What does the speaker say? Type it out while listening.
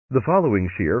The following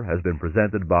shir has been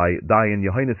presented by Dayan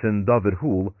Yohaneson David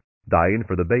Hul, Dayan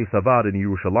for the Beis Havad in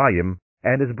Yerushalayim,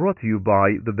 and is brought to you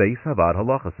by the Beis Havad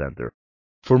Halacha Center.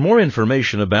 For more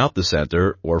information about the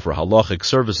center or for halachic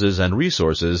services and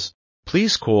resources,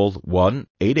 please call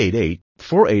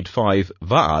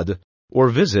 1-888-485-VAAD or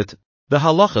visit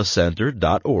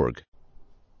thehalachacenter.org.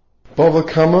 Bava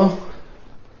Kama,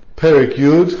 Perek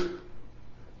Yud,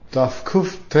 Daf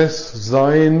Kuf Tes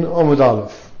Zayin Amud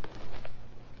Aleph.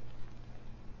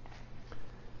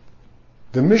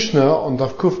 The Mishnah on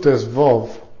Daf Kuf Tes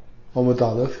Vav Amud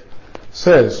Aleph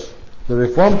says that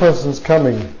if one person's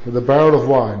coming with a barrel of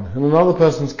wine and another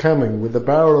person's coming with a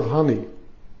barrel of honey,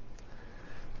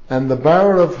 and the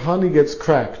barrel of honey gets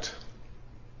cracked,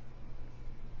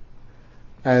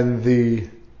 and the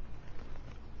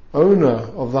owner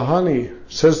of the honey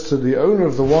says to the owner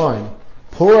of the wine,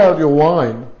 pour out your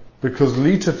wine, because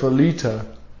liter for liter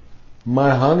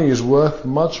my honey is worth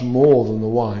much more than the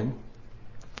wine.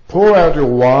 Pour out your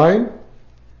wine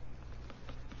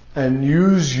and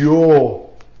use your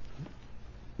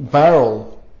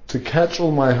barrel to catch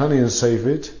all my honey and save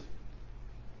it,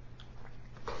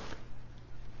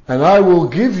 and I will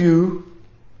give you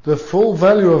the full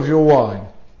value of your wine.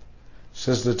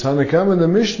 Says the Tanakam in the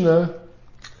Mishnah,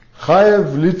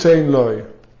 Chayev litein loy.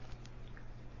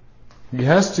 He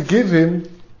has to give him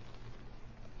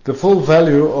the full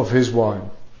value of his wine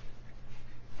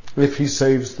if he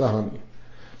saves the honey.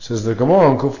 Says the Gemara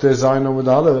on Kuf Tes Zayin Amud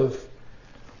Aleph,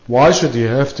 why should he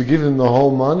have to give him the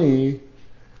whole money,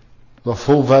 the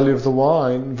full value of the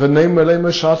wine?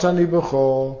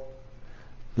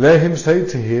 Let him say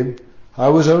to him, I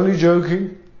was only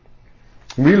joking.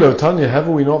 Milo Tanya, have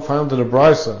we not found in a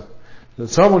brisa that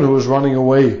someone who was running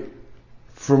away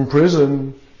from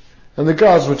prison and the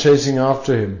guards were chasing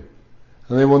after him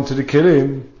and they wanted to kill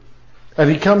him, and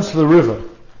he comes to the river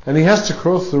and he has to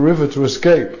cross the river to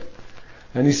escape,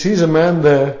 and he sees a man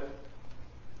there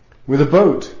with a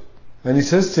boat, and he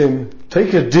says to him,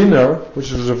 take a dinar,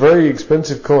 which is a very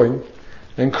expensive coin,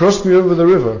 and cross me over the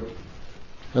river.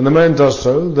 And the man does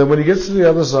so. Then when he gets to the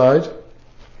other side,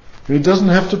 he doesn't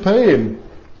have to pay him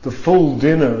the full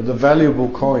dinar, the valuable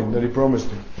coin that he promised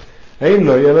him. He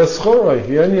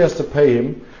only has to pay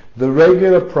him the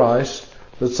regular price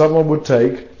that someone would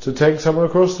take to take someone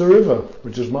across the river,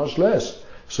 which is much less.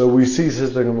 So we see,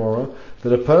 says the Gemara,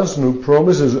 that a person who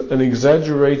promises an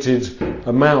exaggerated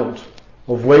amount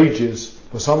of wages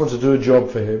for someone to do a job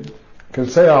for him can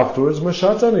say afterwards,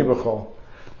 Mashatani b'chol,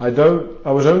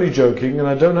 I was only joking, and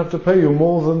I don't have to pay you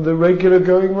more than the regular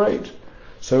going rate.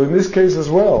 So in this case as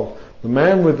well, the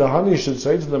man with the honey should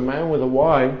say to the man with the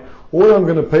wine, all I'm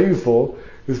going to pay you for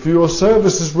is for your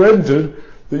services rendered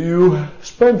that you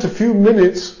spent a few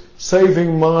minutes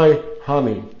saving my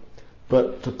honey.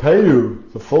 But to pay you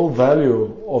the full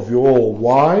value of your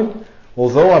wine,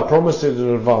 although I promised it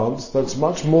in advance, that's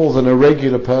much more than a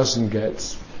regular person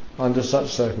gets under such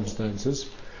circumstances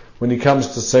when he comes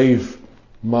to save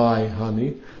my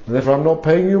honey, and therefore I'm not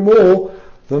paying you more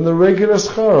than the regular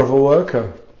schar of a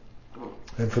worker.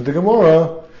 And for the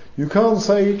Gemara, you can't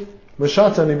say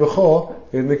Mashatani b'chor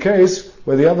in the case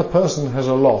where the other person has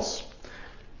a loss.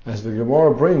 As the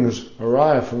Gemara brings a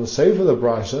raya from the Sefer the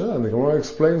Brisa, and the Gemara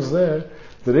explains there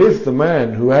that if the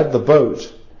man who had the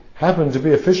boat happened to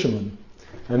be a fisherman,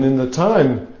 and in the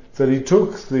time that he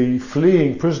took the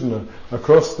fleeing prisoner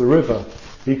across the river,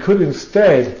 he could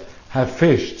instead have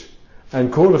fished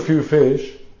and caught a few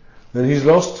fish, then he's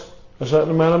lost a certain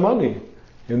amount of money.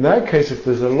 In that case, if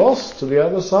there's a loss to the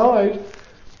other side,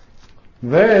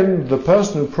 then the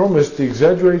person who promised the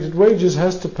exaggerated wages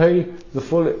has to pay the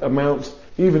full amount,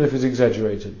 even if it's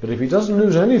exaggerated. But if he doesn't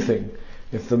lose anything,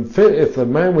 if the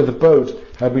man with the boat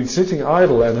had been sitting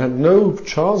idle and had no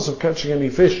chance of catching any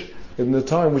fish in the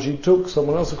time which he took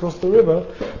someone else across the river,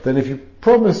 then if you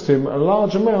promised him a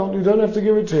large amount, you don't have to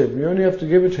give it to him. You only have to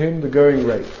give it to him the going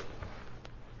rate.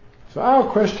 So our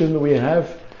question that we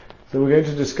have, that we're going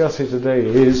to discuss here today,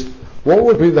 is what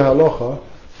would be the halacha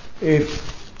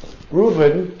if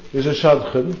Reuven is a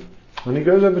Shadchan and he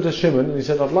goes over to Shimon and he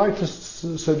said, I'd like to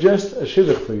suggest a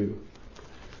shidduch for you.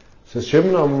 Says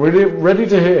Shimon, I'm ready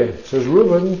to hear. Says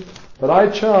Reuven, but I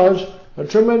charge a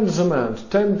tremendous amount,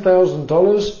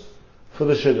 $10,000 for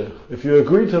the shidduch. If you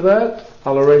agree to that,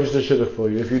 I'll arrange the shidduch for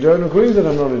you. If you don't agree, then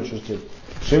I'm not interested.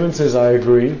 Shimon says, I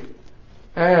agree.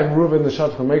 And Reuven the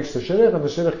Shadchan makes the shidduch, and the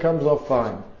shidduch comes off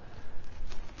fine.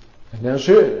 And now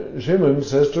Shimon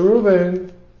says to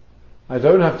Reuven, I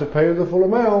don't have to pay you the full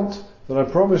amount that I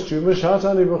promised you.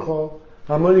 Mashatani b'chol.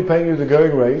 I'm only paying you the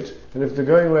going rate, and if the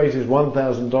going rate is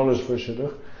 $1,000 for a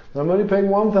shidduch, then I'm only paying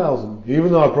 $1,000,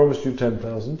 even though I promised you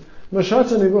 $10,000.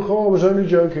 Mashatani b'cho, I was only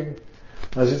joking.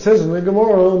 As it says in the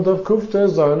Gemara on Daf Kuf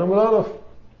Tez Zayin Amud Aleph.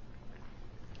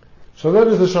 So that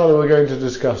is the Shaila we're going to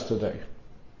discuss today.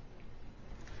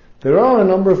 There are a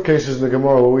number of cases in the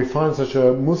Gemara where we find such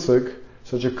a musig,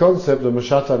 such a concept of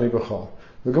Mashatani b'cho.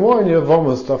 The Gemara in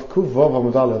Yevamos Daf Kuf Vav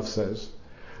Amud Aleph says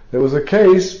there was a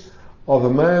case of a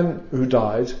man who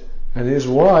died and his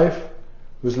wife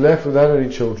was left without any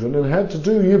children and had to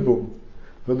do Yibum.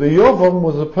 But the Yovam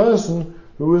was a person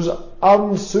who was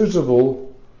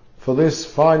unsuitable for this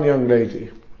fine young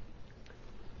lady.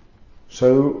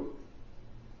 So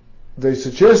they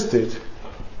suggested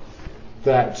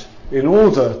that in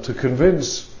order to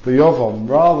convince the Yovam,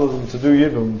 rather than to do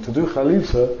Yibum, to do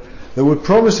Chalitza, they would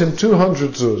promise him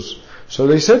 200 zuz. So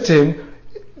they said to him,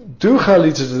 do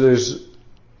Chalitza to this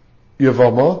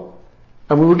Yavama,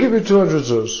 and we will give you 200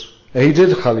 zuz. And he did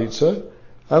Chalitza,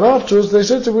 and afterwards they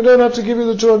said to him, we don't have to give you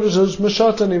the 200 zuz,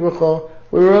 Mashatani b'cho,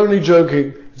 we were only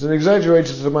joking. It's an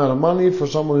exaggerated amount of money for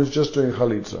someone who's just doing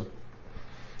Chalitza.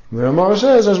 The Gemara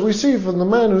says, as we see from the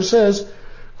man who says,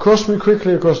 cross me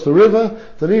quickly across the river,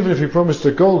 that even if he promised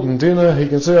a golden dinner, he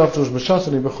can say afterwards,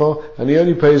 Mashatani b'cho, and he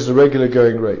only pays the regular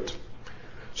going rate.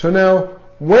 So now,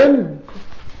 when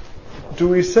do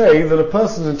we say that a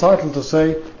person is entitled to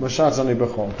say Mashatani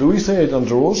b'cho? Do we say it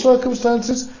under all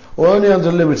circumstances or only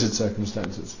under limited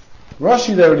circumstances?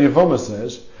 Rashi there in Yevama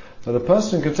says that a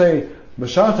person can say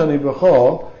Mashatani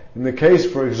b'cho in the case,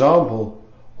 for example,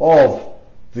 of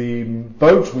the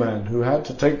boatman who had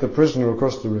to take the prisoner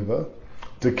across the river.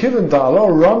 The kiven da'alo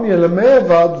ramya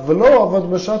lemevad v'lo avad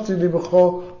Mashatani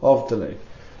b'cho of delay.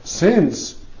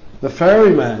 Since the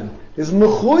ferryman is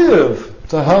mechuyev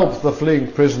to help the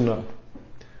fleeing prisoner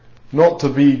not to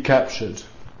be captured.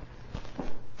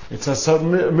 It's a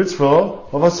mitzvah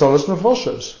of Asalas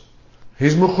Nefoshes.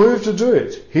 He's mechuyev to do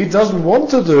it. He doesn't want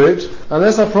to do it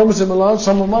unless I promise him a large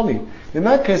sum of money. In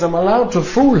that case, I'm allowed to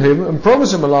fool him and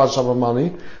promise him a large sum of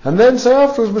money, and then say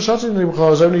afterwards, Mashatani b'cho, I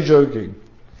was only joking.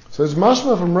 So it's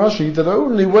mashma from Rashi that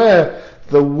only where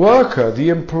the worker, the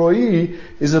employee,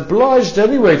 is obliged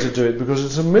anyway to do it, because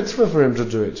it's a mitzvah for him to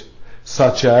do it.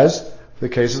 Such as the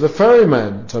case of the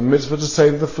ferryman, it's a mitzvah to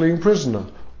save the fleeing prisoner.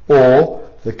 Or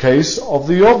the case of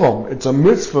the Yovam, it's a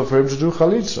mitzvah for him to do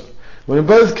Chalitza. When in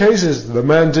both cases the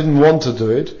man didn't want to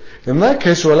do it, in that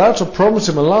case we're allowed to promise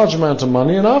him a large amount of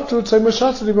money and afterwards say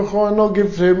Mashatani b'cho and not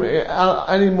give to him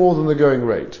any more than the going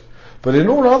rate. But in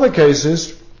all other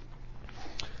cases,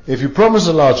 if you promise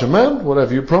a large amount,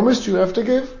 whatever you promised you have to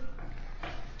give.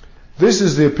 This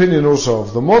is the opinion also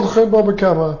of the Mordechai Baba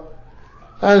Kama,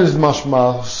 and is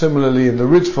mashma similarly in the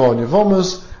Ritva and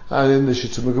Yevomas, and in the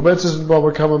Shittim Mekubetzes and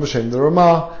Baba Kama B'Shem the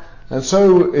Ramah, and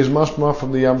so is mashma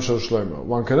from the Yamshel Shlomo.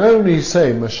 One can only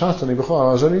say Mashatani b'cho,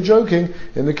 I was only joking,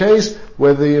 in the case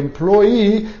where the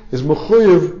employee is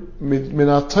mechuyev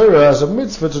min Torah as a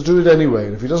mitzvah to do it anyway.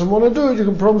 And if he doesn't want to do it, you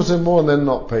can promise him more and then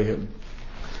not pay him.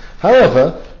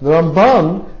 However, the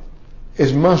Ramban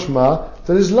is mashma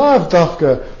that is lav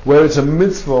dafka where it's a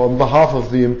mitzvah on behalf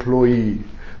of the employee.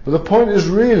 But the point is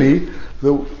really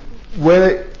that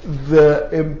where the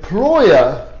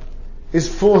employer is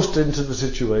forced into the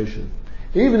situation.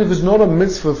 Even if it's not a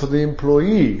mitzvah for the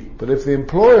employee, but if the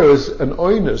employer is an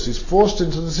oinus, is forced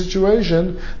into the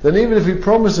situation, then even if he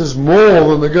promises more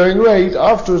than the going rate,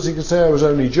 afterwards he can say I was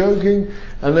only joking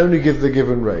and only give the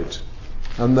given rate.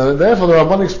 And therefore the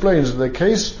Ramban explains that the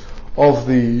case of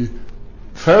the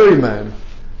ferryman,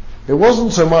 it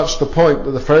wasn't so much the point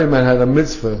that the ferryman had a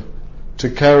mitzvah to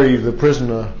carry the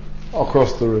prisoner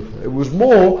across the river. It was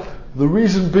more the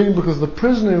reason being because the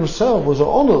prisoner himself was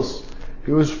honest.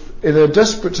 He was in a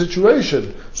desperate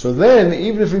situation. So then,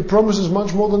 even if he promises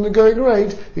much more than the going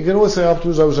rate, he can always say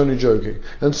afterwards, I was only joking.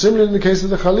 And similarly in the case of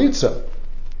the Chalitza.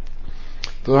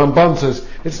 The Ramban says,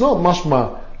 it's not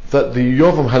mashma that the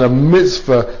Yovam had a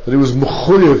mitzvah that he was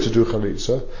mechuyev to do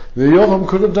Chalitza. The Yovam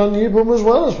could have done Yibum as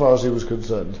well as far as he was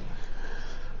concerned.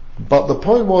 But the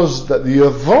point was that the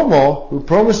Yavama, who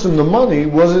promised him the money,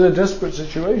 was in a desperate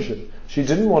situation. She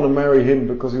didn't want to marry him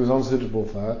because he was unsuitable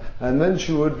for her, and then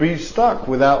she would be stuck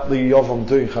without the Yavam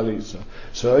doing Chalitza.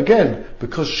 So again,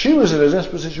 because she was in a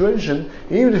desperate situation,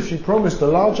 even if she promised a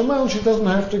large amount, she doesn't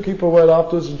have to keep her word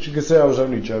afterwards, and she can say, I was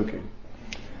only joking.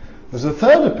 There's a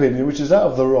third opinion, which is out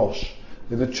of the Rosh.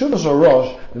 In the Chuvas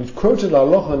Rosh, and it's quoted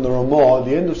Aloha in the Ramah at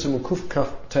the end of Simon Kuf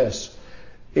Kaf Tes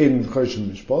in Chodesh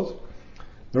Mishpat.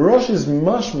 The Rosh is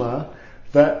mashma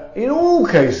that in all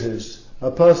cases, a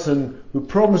person who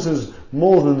promises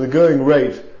more than the going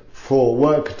rate for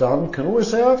work done can always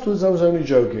say afterwards, I was only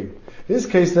joking. His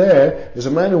case there is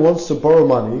a man who wants to borrow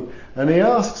money and he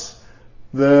asks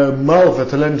the Malva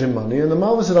to lend him money, and the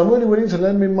Malva said, I'm only willing to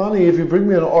lend me money if you bring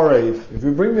me an Orev, if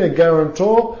you bring me a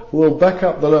guarantor who will back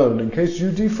up the loan. In case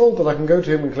you default, that I can go to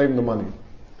him and claim the money.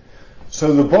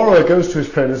 So the borrower goes to his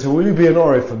friend and says, will you be an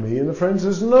Orev for me? And the friend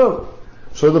says, no.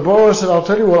 So the borrower said, I'll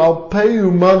tell you what, I'll pay you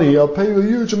money, I'll pay you a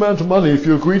huge amount of money if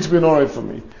you agree to be an Orev for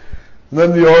me. And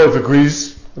then the Orev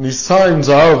agrees, and he signs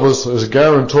Arvus as a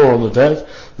guarantor on the debt,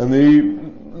 and the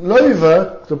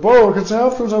loiver, the borrower, can say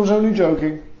afterwards, I was only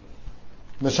joking.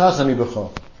 And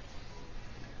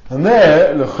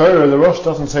there, the Rosh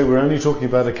doesn't say we're only talking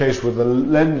about a case where the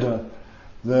lender,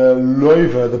 the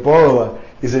loiver, the borrower,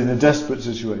 is in a desperate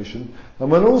situation.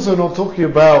 And we're also not talking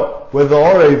about whether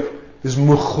Orev is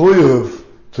mechuyev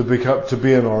to be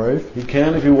an Orev. He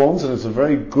can if he wants, and it's a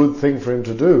very good thing for him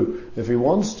to do if he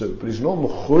wants to, but he's not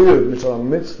mechuyev mitzvah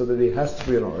mitzvah that he has to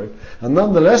be an Orev. And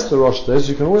nonetheless, the Rosh says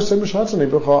you can always say Mishatani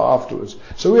B'cha afterwards.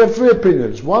 So we have three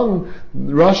opinions. One,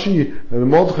 Rashi and the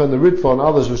Mordechai and the Ritva and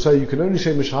others who say you can only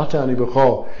say Mishatani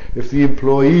B'cha if the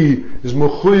employee is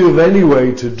mechuyev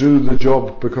anyway to do the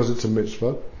job because it's a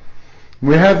mitzvah.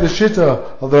 We have the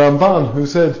Shitta of the Ramban who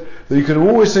said that you can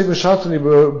always say Mishatani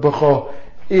B'cha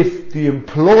if the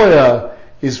employer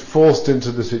is forced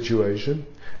into the situation.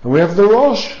 And we have the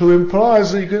Rosh who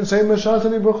implies that you can say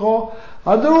Mishatani B'cha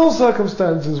under all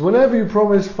circumstances. Whenever you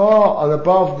promise far and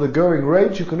above the going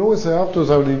rate, you can always say afterwards,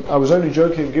 I was only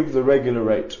joking, give the regular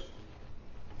rate.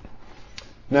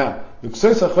 Now, the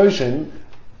Ksos HaChoshen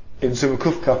in Simon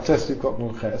Kuf Kaf Tes Tivkot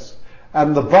Nun Ches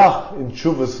and the Bach in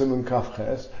Tshuva Simon Kaf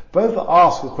Ches both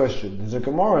ask a question. There's a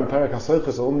Gemara in Perek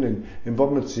HaSochos Umnin in Bab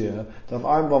Metzia, Daf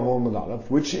Ein Vav Omid Aleph,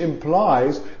 which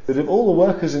implies that if all the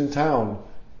workers in town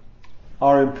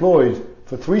are employed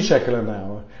for 3 shekel an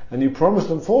hour, and you promise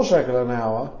them 4 shekel an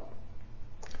hour,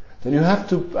 then you have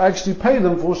to actually pay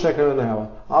them 4 shekel an hour.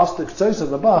 Ask the Ksos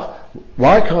and the Bach,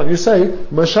 why can't you say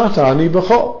Mashatani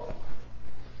B'cha?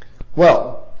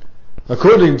 Well,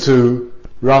 according to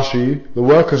Rashi, the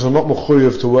workers are not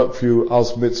mechuyev to work for you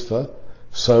as mitzvah,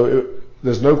 so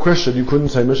there's no question you couldn't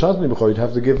say Mashatani B'cha, you'd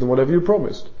have to give them whatever you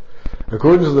promised.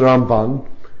 According to the Ramban,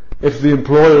 if the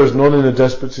employer is not in a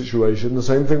desperate situation, the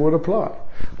same thing would apply.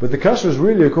 But the kasha is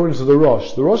really according to the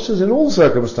Rosh. The Rosh says in all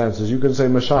circumstances you can say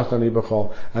Mashatani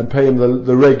B'cha and pay him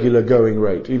the regular going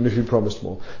rate, even if you promised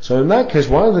more. So in that case,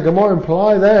 why does the Gemara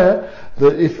imply there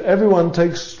that if everyone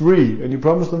takes 3 and you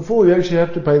promise them 4, you actually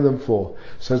have to pay them 4?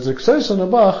 So it's a Ksos and a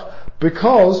Bach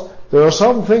because there are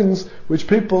some things which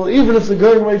people, even if the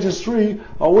going rate is 3,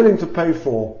 are willing to pay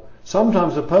for.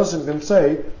 Sometimes a person can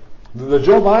say, the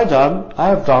job I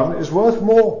have done is worth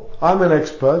more. I'm an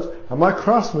expert, and my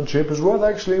craftsmanship is worth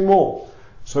actually more.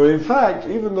 So in fact,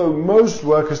 even though most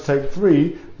workers take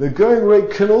 3, the going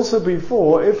rate can also be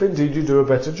 4 if indeed you do a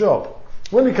better job.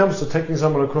 When it comes to taking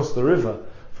someone across the river,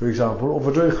 for example, or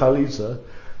for doing chalitza,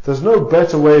 there's no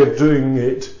better way of doing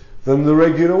it than the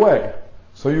regular way.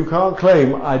 So you can't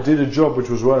claim, I did a job which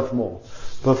was worth more.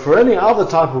 But for any other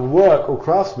type of work or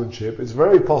craftsmanship, it's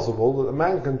very possible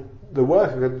that the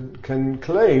worker can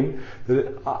claim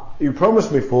that you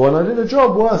promised me 4 and I did a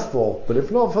job worth 4. But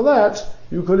if not for that,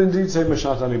 you could indeed say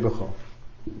Mashatani B'cha.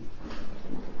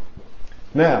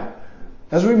 Now,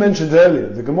 as we mentioned earlier,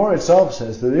 the Gemara itself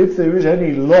says that if there is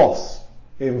any loss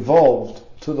involved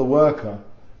to the worker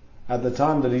at the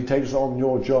time that he takes on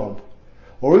your job,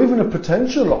 or even a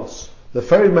potential loss, the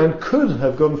ferryman could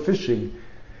have gone fishing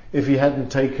if he hadn't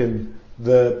taken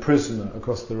the prisoner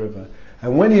across the river.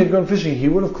 And when he had gone fishing, he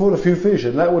would have caught a few fish,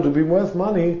 and that would have been worth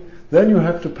money. Then you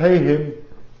have to pay him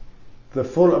the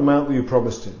full amount that you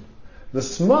promised him. The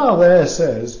Smar there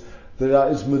says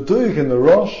that it's Meduik in the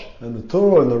Rosh, and the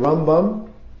Torah and the Rambam,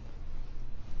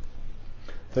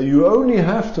 that you only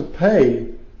have to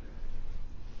pay,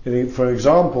 for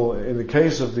example, in the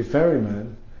case of the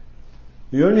ferryman,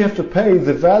 you only have to pay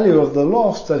the value of the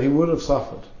loss that he would have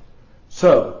suffered.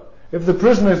 So, if the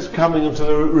prisoner is coming into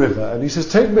the river and he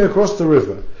says, take me across the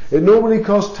river, it normally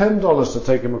costs $10 to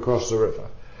take him across the river.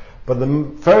 But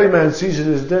the ferryman sees it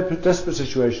as a desperate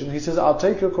situation, he says, I'll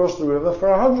take you across the river for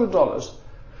 $100.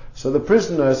 So the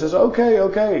prisoner says,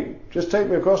 okay, just take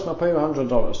me across and I'll pay you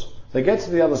 $100. They get to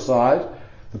the other side,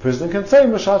 the prisoner can say,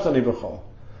 Mashatani B'cha.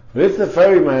 But if the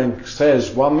ferryman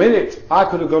says, 1 minute, I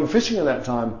could have gone fishing at that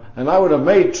time, and I would have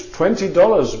made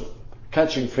 $20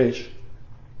 catching fish.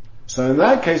 So in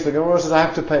that case, the Gemara says, I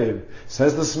have to pay him.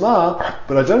 Says the Smar,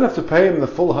 but I don't have to pay him the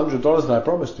full $100 that I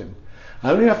promised him.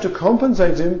 I only have to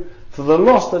compensate him for the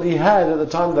loss that he had at the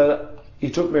time that he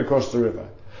took me across the river.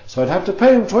 So I'd have to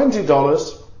pay him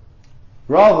 $20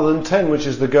 rather than 10, which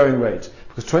is the going rate.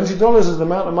 Because $20 is the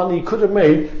amount of money he could have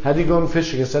made had he gone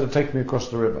fishing instead of taking me across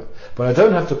the river. But I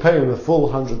don't have to pay him the full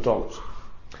 $100.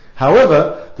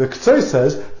 However, the Ktei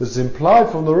says that it's implied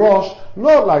from the Rosh,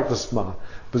 not like the Sma,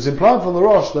 but it's implied from the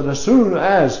Rosh that as soon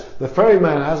as the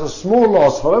ferryman has a small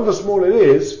loss, however small it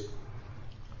is,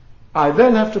 I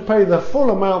then have to pay the full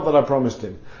amount that I promised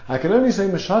him. I can only say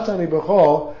Meshatani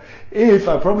B'chor if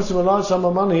I promised him a large sum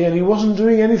of money and he wasn't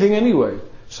doing anything anyway.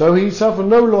 So he suffered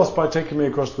no loss by taking me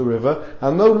across the river,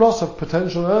 and no loss of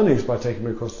potential earnings by taking me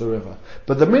across the river.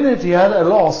 But the minute he had a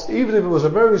loss, even if it was a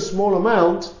very small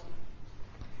amount,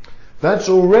 that's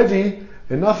already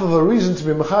enough of a reason to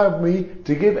be mechayev me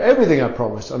to give everything I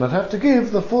promised, and I'd have to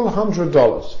give the full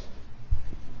 $100.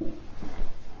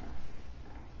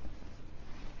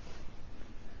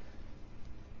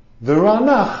 The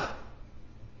Ranach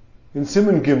in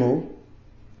Siman Gimel,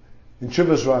 in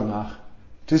Shuvas Ranach,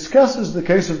 discusses the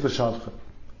case of the Shadchan.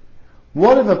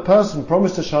 What if a person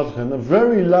promised a Shadchan a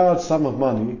very large sum of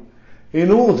money in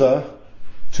order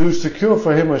to secure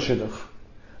for him a Shidduch?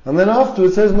 And then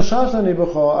afterwards says, Meshatani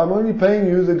B'chor, I'm only paying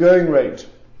you the going rate.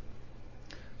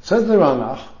 Says the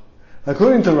Ranach,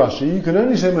 according to Rashi, you can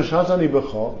only say Meshatani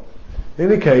B'chor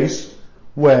in a case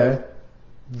where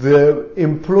the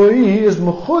employee is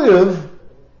mechuyev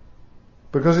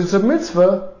because it's a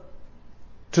mitzvah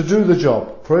to do the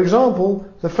job. For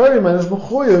example, the ferryman is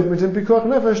mechuyev mitim pikuach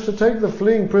nefesh to take the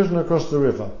fleeing prisoner across the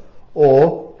river,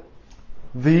 or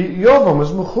the yovam is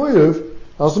mechuyev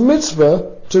as a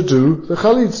mitzvah to do the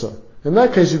chalitza. In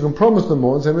that case, you can promise them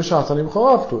more and say Meshatani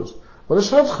B'chor afterwards. But a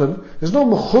shadchan is not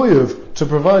mechuyev to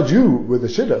provide you with a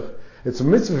shidduch. It's a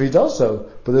mitzvah if he does so,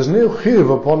 but there's no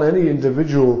chiyuv upon any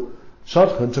individual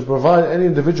shadchan to provide any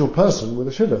individual person with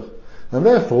a shidduch. And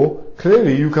therefore,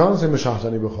 clearly you can't say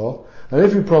Meshatani B'chor, and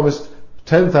if you promised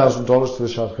 $10,000 to the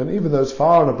shadchan, even though it's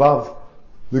far and above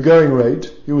the going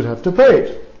rate, you would have to pay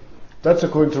it. That's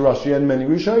according to Rashi and many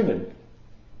Rishonim.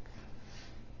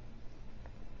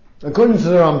 According to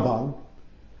the Ramban,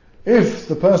 if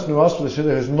the person who asked for the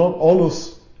shidduch is not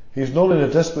onus, he's not in a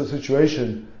desperate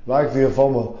situation like the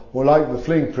Avoma or like the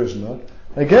fleeing prisoner,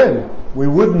 again, we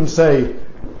wouldn't say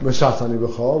Meshatani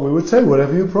B'chor, we would say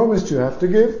whatever you promised you have to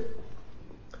give.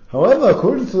 However,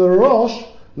 according to the Rosh,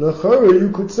 L'chorah, you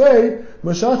could say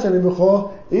Meshatani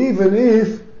B'chor even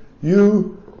if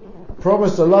you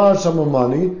promised a large sum of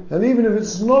money, and even if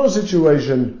it's not a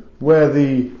situation where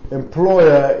the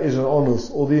employer is an onus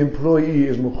or the employee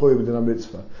is mechuyev in a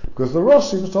mitzvah. Because the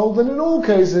Rosh seems told that in all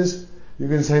cases you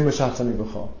can say Meshatani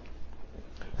B'chor.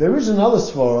 There is another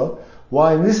svara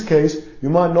why in this case you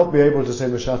might not be able to say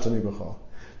Meshatani B'chor.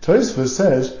 Tosfos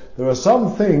says there are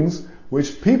some things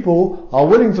which people are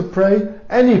willing to pay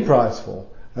any price for,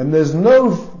 and there's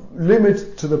no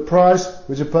limit to the price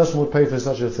which a person would pay for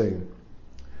such a thing.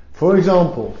 For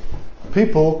example,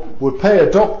 people would pay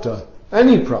a doctor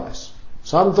any price.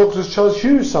 Some doctors charge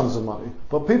huge sums of money,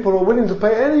 but people are willing to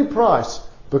pay any price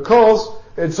because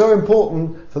it's so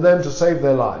important for them to save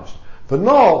their lives. But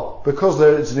not because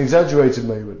it's an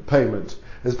exaggerated payment.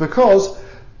 It's because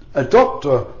a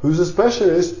doctor who's a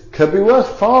specialist can be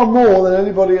worth far more than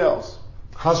anybody else.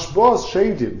 Hashbaz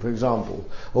Shadim, for example,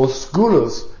 or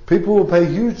Skulas, people will pay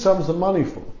huge sums of money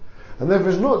for. And therefore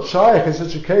it's not shaykh in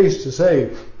such a case to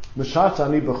say,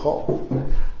 Meshatani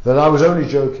B'chor, that I was only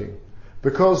joking.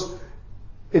 Because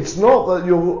it's not that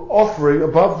you're offering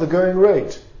above the going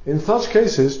rate. In such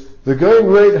cases, the going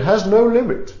rate has no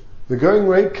limit. The going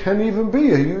rate can even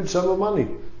be a huge sum of money,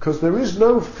 because there is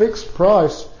no fixed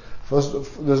price,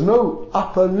 there's no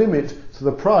upper limit to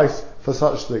the price for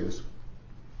such things.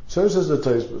 So says the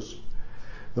Tosfos.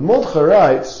 The Mordcha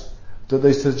writes that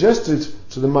they suggested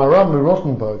to the Maharam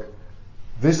Mirottenberg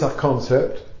this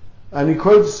concept, and he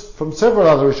quotes from several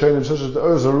other Rishonim such as the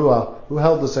Ozarua who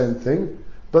held the same thing,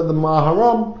 but the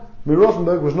Maharam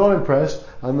Mirottenberg was not impressed,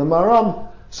 and the Maharam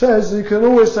says you can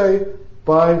always say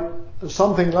by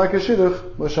something like a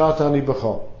shidduch, Meshatani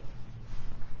B'chor.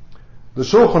 The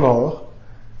Shulchan Aruch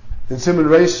in Siman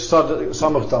Reish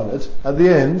Samach Dalet at the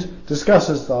end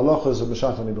discusses the halachas of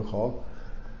Meshatani B'chor,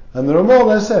 and the Ramah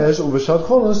there says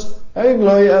Uv'shadchonos ein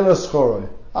loy ela schoroi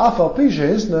af al pi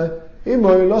shehisne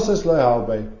imoy loses loy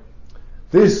harbe.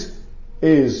 This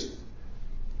is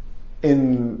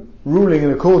in ruling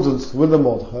in accordance with the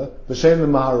Mordcha, the Shem the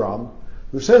Maharam,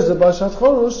 who says that by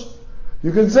Shadchonos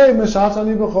you can say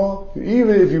Meshatani B'chor.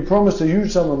 Even if you promised a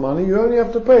huge sum of money, you only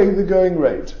have to pay the going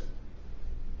rate.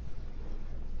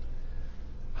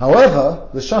 However,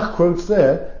 the Shach quotes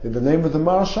there, in the name of the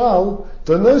Marshal,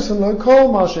 Donosan lo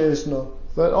kol ma she'esno,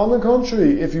 that on the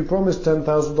contrary, if you promise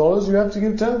 $10,000, you have to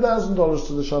give $10,000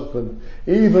 to the Shadchan,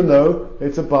 even though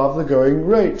it's above the going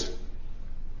rate.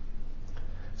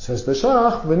 Says the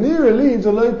Shach, V'nir eli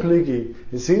doloi pligi.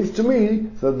 It seems to me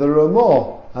that the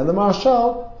Ramah and the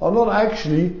Marshal are not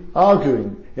actually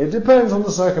arguing. It depends on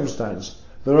the circumstance.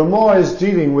 The Ramah is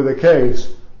dealing with a case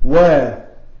where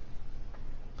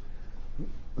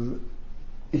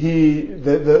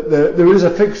there is a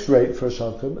fixed rate for a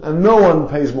shadchan, and no one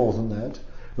pays more than that.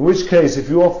 In which case, if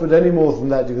you offered any more than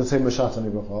that, you can say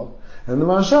Mashatani B'chor. And the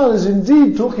Marshal is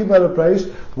indeed talking about a place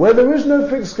where there is no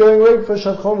fixed going rate for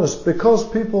shadchanos, because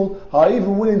people are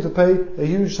even willing to pay a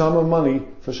huge sum of money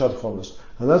for shadchanos.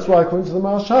 And that's why, according to the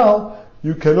Marshal,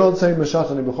 you cannot say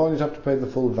Mashatani B'chor, you have to pay the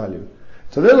full value.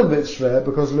 It's a little bit shver,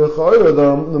 because the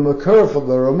makor for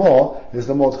the Ramah is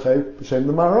the Modchei B'Shem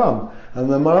the Maram. And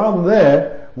the Maram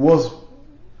there was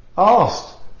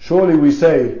asked, surely we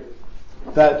say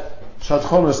that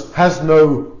Shadchanos has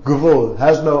no gevul,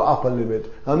 has no upper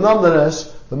limit, and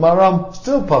nonetheless the Maram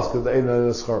still passes the Eina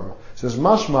Neschora. Says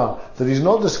mashma that he's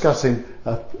not discussing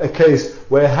a case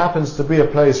where it happens to be a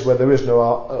place where there is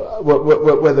no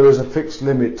where there is a fixed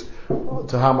limit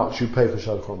to how much you pay for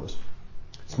Shadchanos.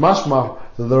 It's mashma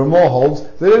that the Ramah holds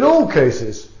that in all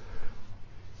cases,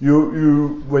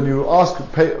 when you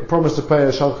promise to pay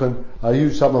a shadchan a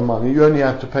huge sum of money, you only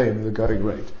have to pay him the going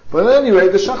rate. But at any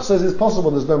rate, the Shach says it's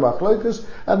possible there's no machlokas,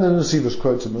 and then the Nesivos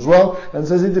quotes him as well, and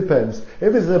says it depends.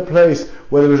 If it's a place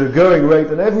where there is a going rate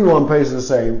and everyone pays the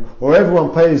same, or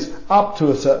everyone pays up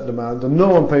to a certain amount, and no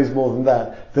one pays more than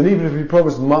that, then even if you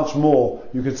promised much more,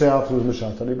 you could say afterwards,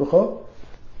 Mashatani B'chor.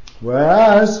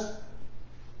 Whereas,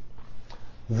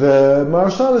 the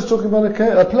Marshal is talking about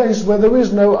a place where there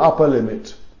is no upper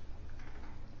limit.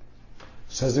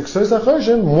 Says the Ksos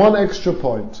HaChoshen, one extra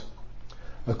point.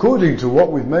 According to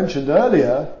what we've mentioned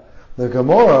earlier, the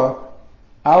Gemara,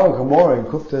 our Gemara in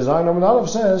Kuftei Zayin Amud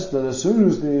Aleph says that as soon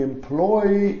as the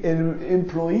employee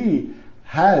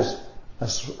has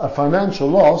a financial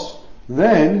loss,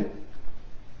 then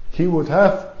he would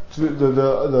have to,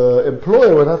 the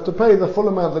employer would have to pay the full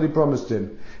amount that he promised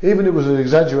him. Even if it was an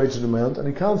exaggerated amount, and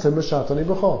he can't say Mashatani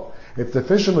B'chor. If the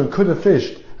fisherman could have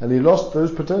fished and he lost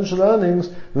those potential earnings,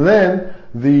 then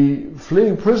the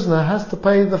fleeing prisoner has to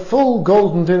pay the full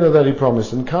golden dinner that he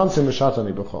promised and can't say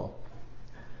Mashatani B'chor.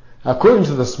 According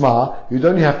to the Sma, you'd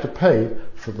only have to pay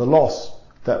for the loss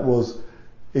that was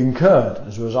incurred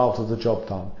as a result of the job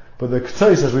done. But the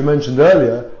Ktsos, as we mentioned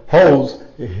earlier, holds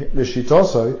the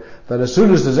Shitoso that as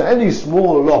soon as there's any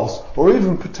small loss or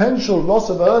even potential loss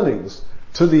of earnings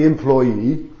to the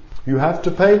employee, you have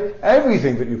to pay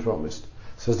everything that you promised.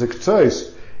 Says the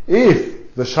Ktsos,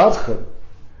 if the shadchan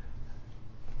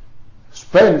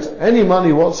spent any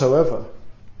money whatsoever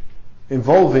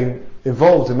involved in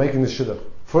making the shidduch,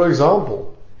 for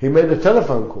example, he made a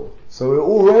telephone call, so he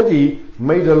already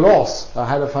made a loss,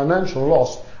 had a financial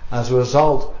loss as a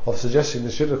result of suggesting the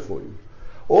shidduch for you.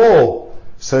 Or,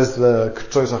 says the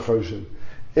Ktsos HaChoshen,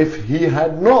 if he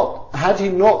had he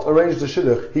not arranged the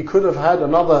shidduch, he could have had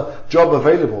another job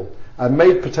available and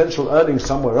made potential earnings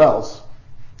somewhere else.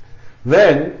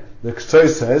 Then, the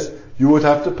Ktsos says, you would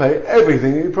have to pay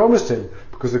everything that you promised him.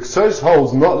 Because the Ktsos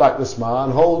holds not like the Sma,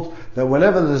 and holds that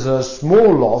whenever there's a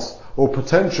small loss or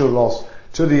potential loss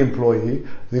to the employee,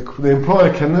 the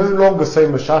employer can no longer say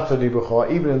Mashatani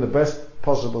B'chor, even in the best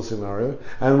possible scenario,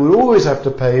 and will always have to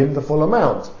pay him the full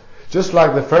amount. Just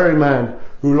like the ferryman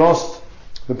who lost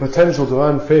the potential to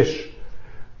earn fish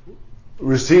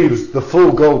receives the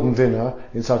full golden dinner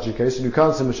in such a case, and you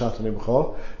can't say Mashatani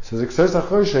B'chor. So the Ksos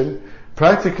HaChoshen,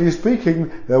 practically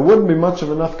speaking, there wouldn't be much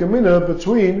of an nafkamina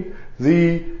between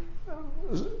the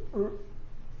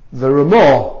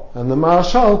Ramah and the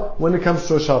Marshal when it comes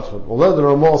to a shadchan. Although the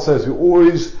Ramah says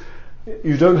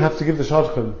you don't have to give the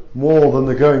shadchan more than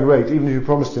the going rate, even if you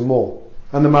promised him more.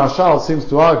 And the Marshal seems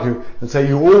to argue and say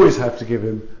you always have to give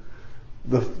him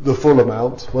the full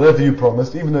amount, whatever you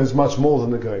promised, even though it's much more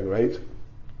than the going rate.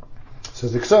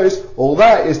 Says the Ktsos, all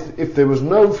that is if there was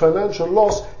no financial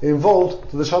loss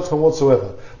involved to the shadchan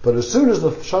whatsoever. But as soon as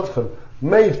the shadchan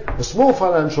made a small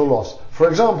financial loss, for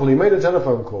example, he made a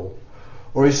telephone call,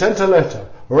 or he sent a letter,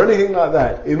 or anything like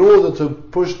that, in order to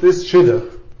push this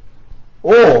shidduch,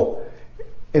 or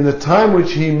in the time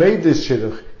which he made this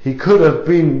shidduch, he could have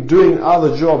been doing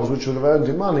other jobs which would have earned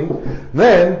him money,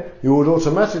 then you would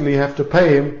automatically have to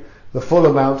pay him the full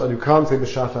amount, and you can't say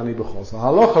Mashatani B'chor. So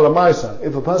halacha l'maisa,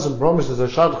 if a person promises a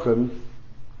shadchan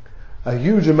a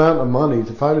huge amount of money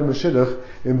to find him a shidduch,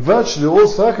 in virtually all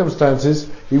circumstances,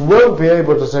 he won't be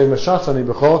able to say Mashatani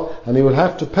B'chor, and he will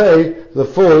have to pay the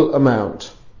full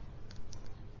amount.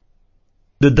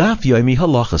 The Daf Yomi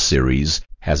Halacha series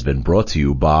has been brought to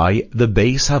you by the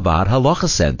Beis Havad Halacha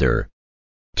Center.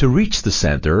 To reach the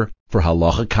center for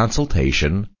halacha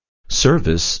consultation,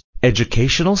 service,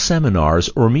 educational seminars,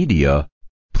 or media,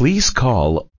 please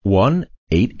call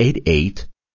 1-888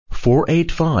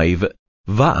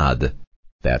 1-888-485-VAAD.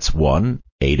 That's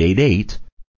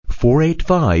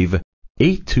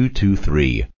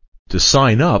 1-888-485-8223. To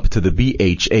sign up to the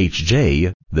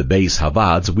BHHJ, the Beis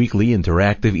Havad's weekly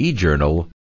interactive e-journal,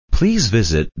 please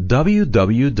visit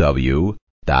www.bhhj.org,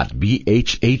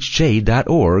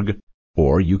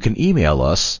 or you can email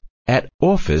us at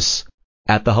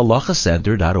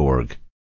office@thehalakhacenter.org.